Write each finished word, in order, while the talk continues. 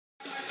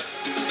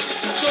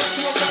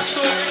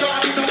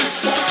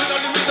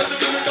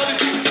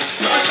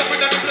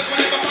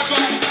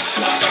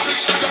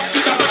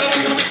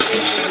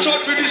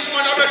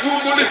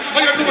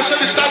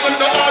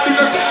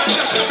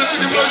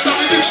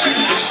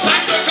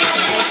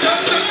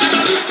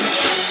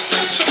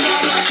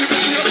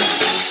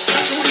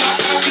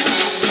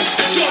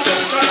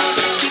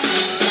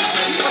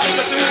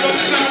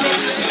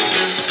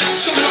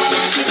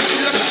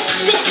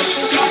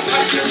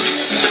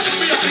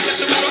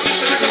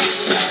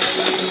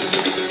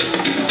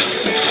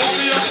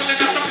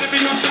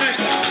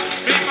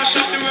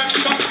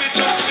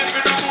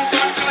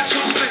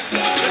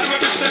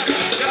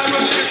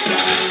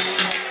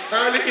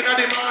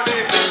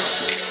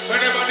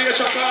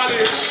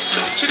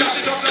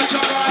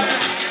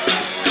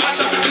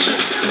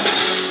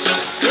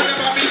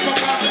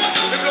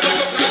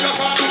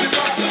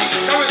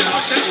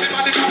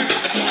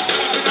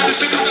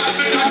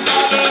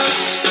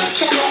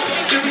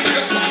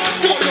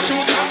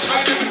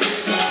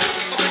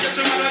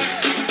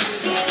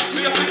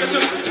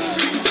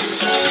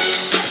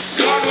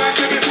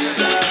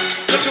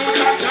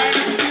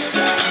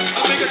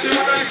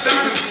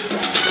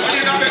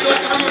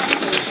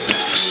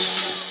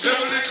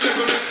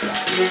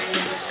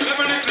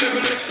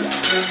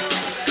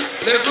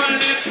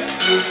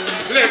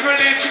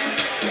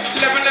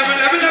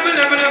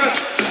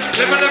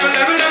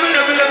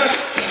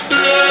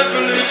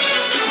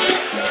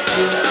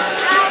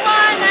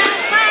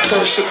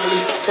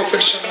Personally,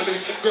 professionally,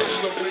 girls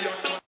love me.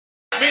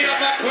 Me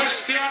have a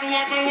question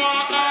what me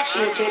want ask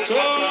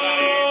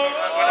Rototom.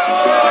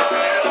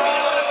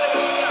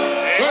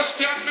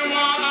 Question me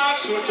want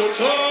ask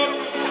Rototom.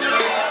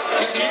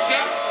 See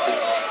ya?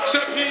 So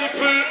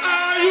people,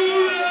 are you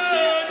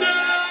ready?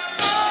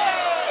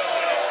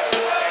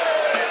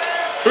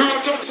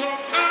 Rototom,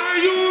 are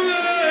you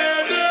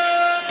ready?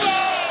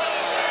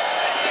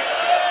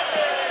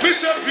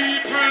 Mr.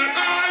 People,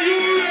 are you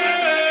ready?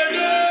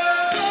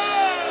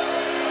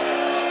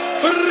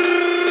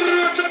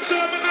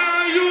 Rototom,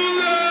 are you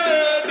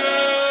ready?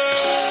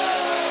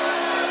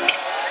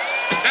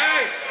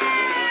 Hey!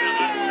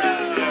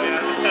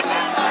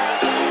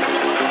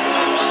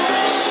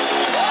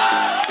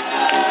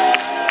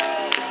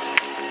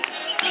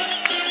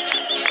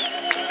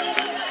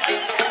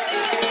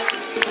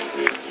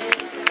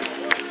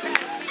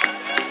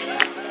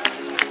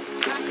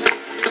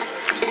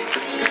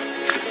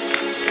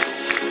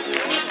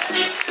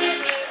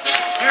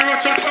 Hey,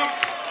 Rototom,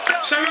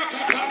 say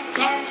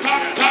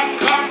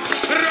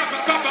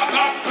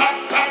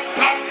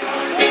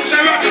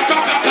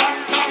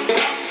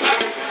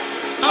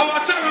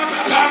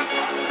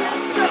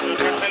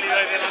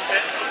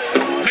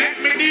let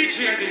me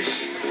DJ this.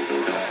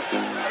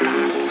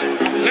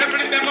 Level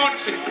in the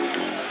mountain.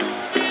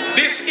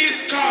 This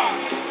is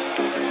called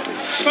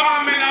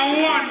Formula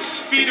 1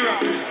 Speed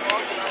Rap.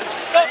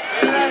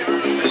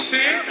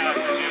 See?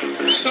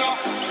 So,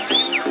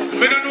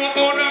 me don't know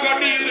how to go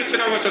deal with it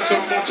about it so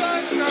much.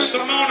 So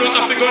now I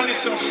have to go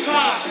listen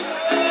fast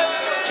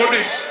to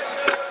this.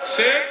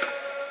 See?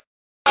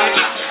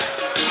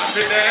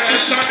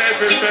 Happiness on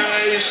every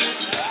face,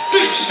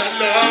 peace and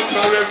love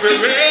for every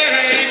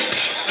race,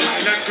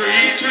 smile and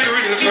greet with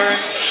real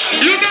friends.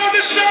 You know the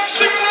song,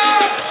 sing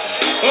along.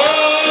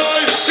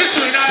 Oh, this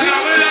we not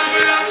love.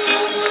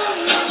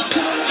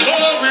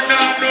 Oh, we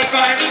not no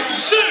fight.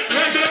 Sing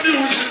reggae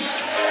music.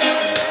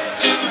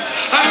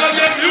 I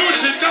reggae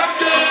music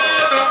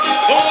again.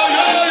 Oh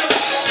yeah,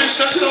 this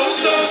is so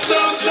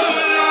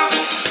long.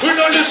 We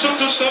don't listen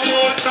to some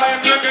more time.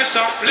 Reggae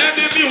song, play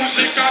the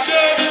music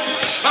again.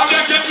 I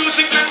reggae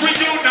music make we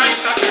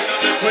unite again.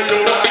 Make we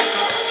unite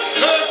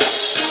again.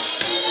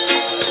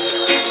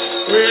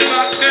 We're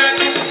not dead.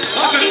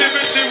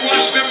 Positivity,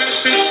 watch the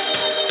message.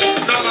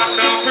 No man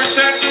now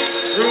pretend.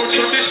 Root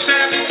to the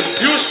stem.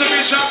 Used to be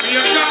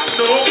Jamaica,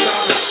 no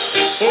problem.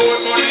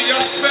 Old money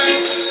you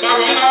spend.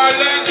 Borrow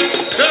Ireland.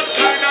 Them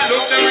kind of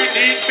love that we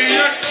need for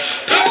years.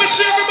 Let me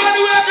see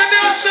everybody working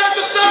there side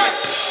to side.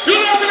 You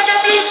love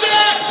reggae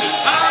music.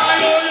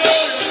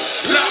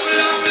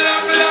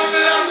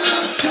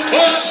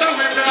 So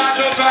we not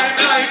no vibe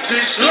like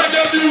this.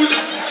 Reggae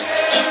music.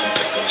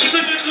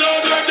 Sing it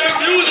loud, reggae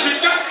music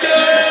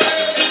again.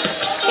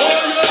 Oh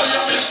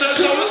yeah, me say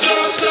so.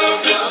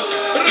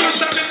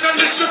 Rush and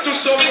listen to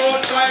some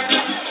more time.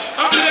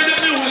 I play the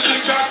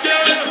music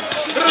again.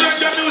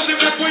 Reggae music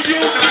make we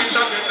unite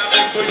again.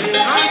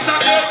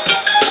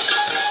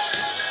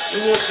 You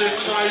was in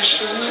my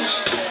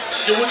shoes.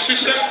 You would see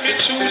set me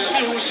choose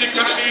music.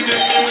 I need the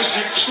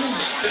music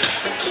choose.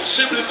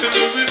 Simply to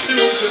me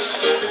refuses.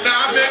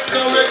 Now make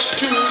no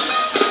excuse.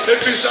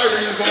 If it's a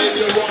real vibe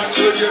you want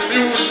to your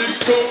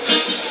music go.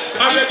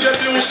 I make your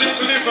music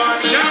live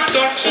on. Yeah,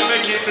 don't you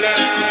make it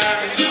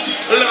blind.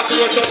 Lock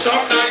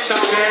Rototom nights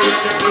and very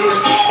the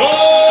music.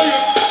 Oh,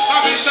 yeah.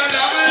 I miss a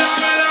love.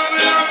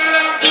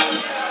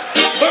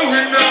 But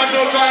we not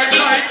no vibe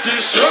like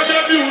this.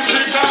 Reggae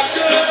music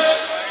again.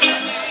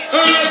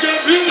 Reggae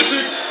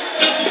music.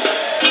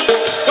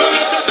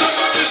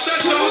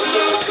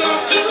 So.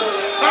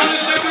 And you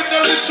say we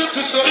don't listen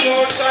to some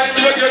more time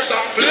reggae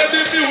song. Play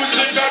the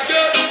music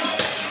again.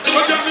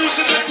 But the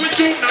music that we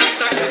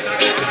unite again.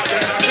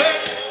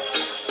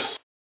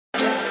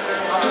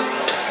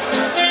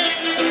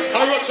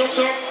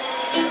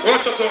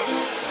 Rototom.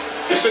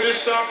 You see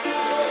this song?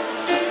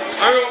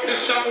 I wrote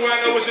this song when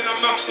I was in a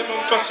maximum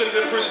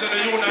facility prison in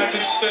the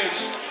United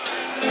States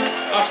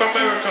of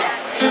America.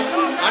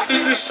 I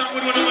did this song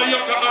with one of my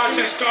younger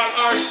artists called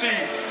RC.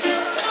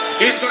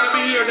 He's going to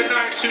be here the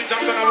 19th.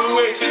 I'm going to be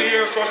waiting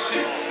here for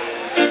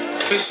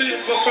to see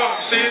him perform,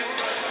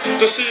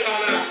 to see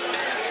all of that.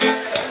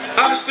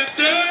 As the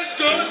days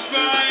goes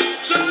by,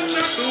 judge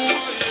and do,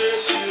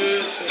 yes,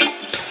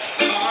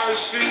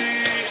 RC.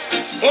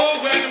 Oh,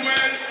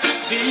 well,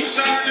 these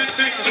are the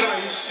things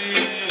I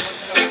see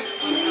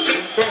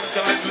in front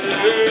of me.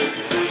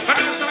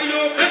 And as I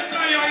open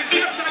my eyes,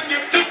 yes, I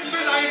give thanks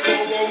for life.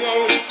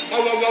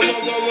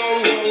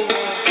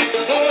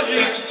 Oh,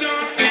 yes,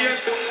 John,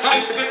 yes,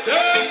 as the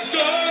days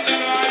goes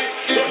by,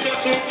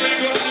 Rototom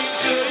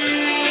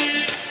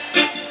say,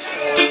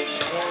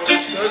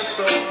 the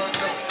sun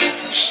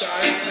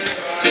shining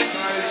on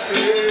my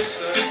face.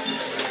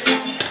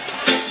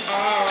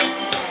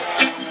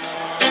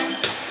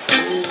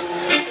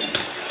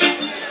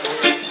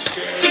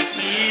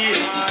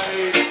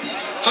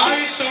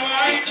 So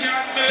I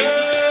can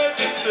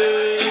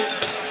meditate.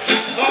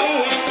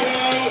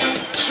 Oh,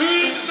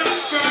 dreams of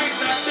bright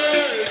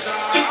days.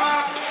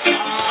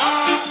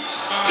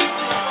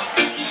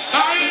 I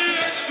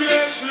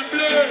experience with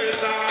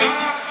blaze.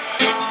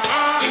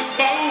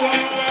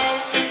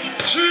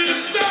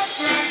 Dreams of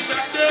bright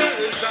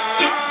days.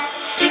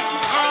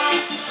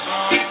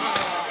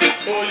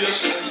 Oh, yes.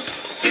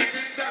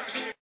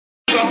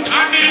 So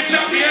I need to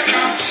be a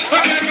cop. I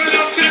never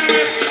looked in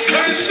it. I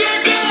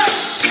said that.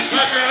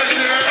 My girl's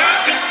here.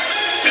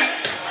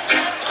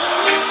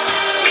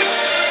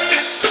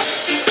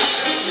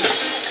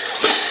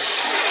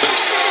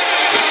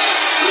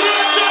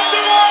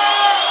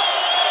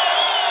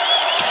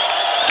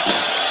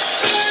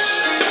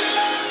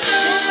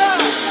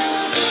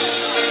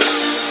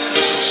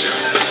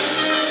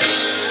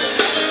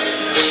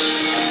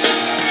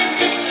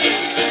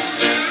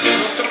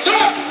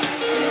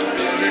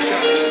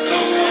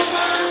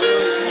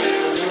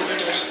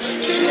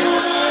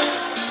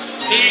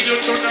 Need you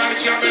tonight,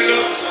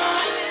 Jamila.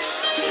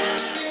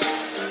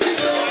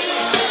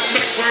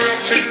 Make her up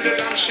till the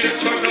damn shit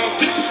turn up.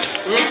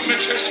 Rub my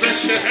chest,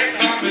 rest your head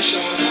on my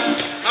shoulder.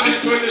 I'm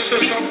going to say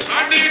something.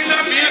 I need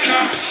Jamaica.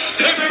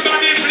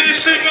 Everybody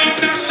please sing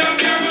up that song.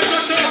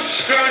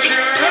 Cause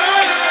you're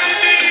all I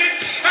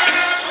need. And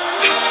I'm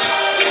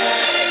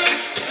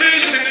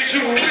missing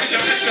you. Miss ya.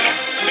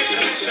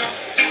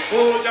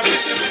 Oh, yeah,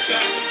 miss ya.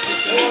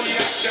 Oh,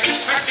 yes,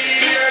 I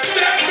need your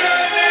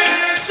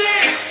tenderness.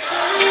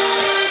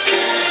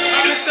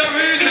 Miss ya,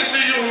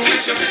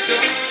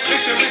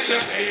 miss ya,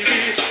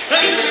 baby.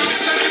 Let me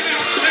tell you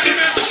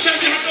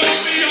about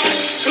me,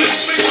 let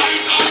me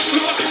right up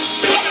close.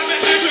 What am I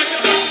doing with you?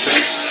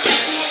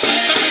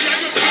 Tell me how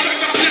you got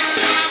it up there,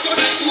 I'm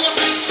gonna close.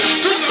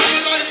 Cause I'm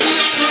like you,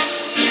 I love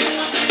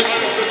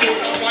the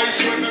tone of voice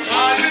when I'm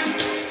calling.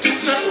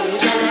 Say over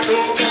and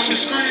over, she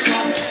scream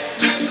out.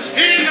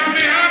 In on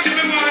me arms,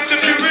 me want to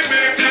be with me,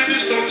 and the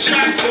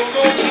sunshine come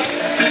out.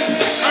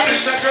 And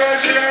it's a girl,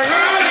 she's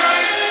alright.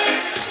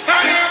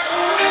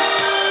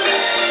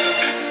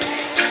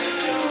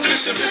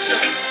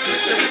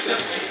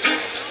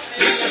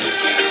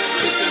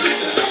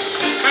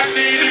 I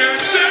need your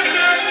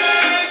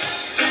tenderness.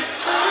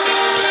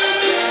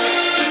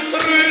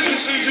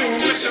 Raises to you,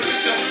 miss ya,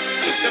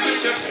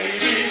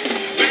 baby.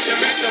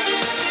 Miss ya.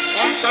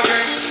 Once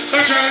again,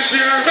 because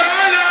you're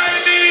all I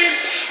need,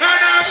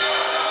 and I'm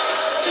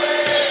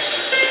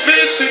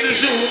missing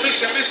you,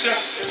 miss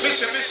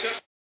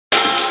ya.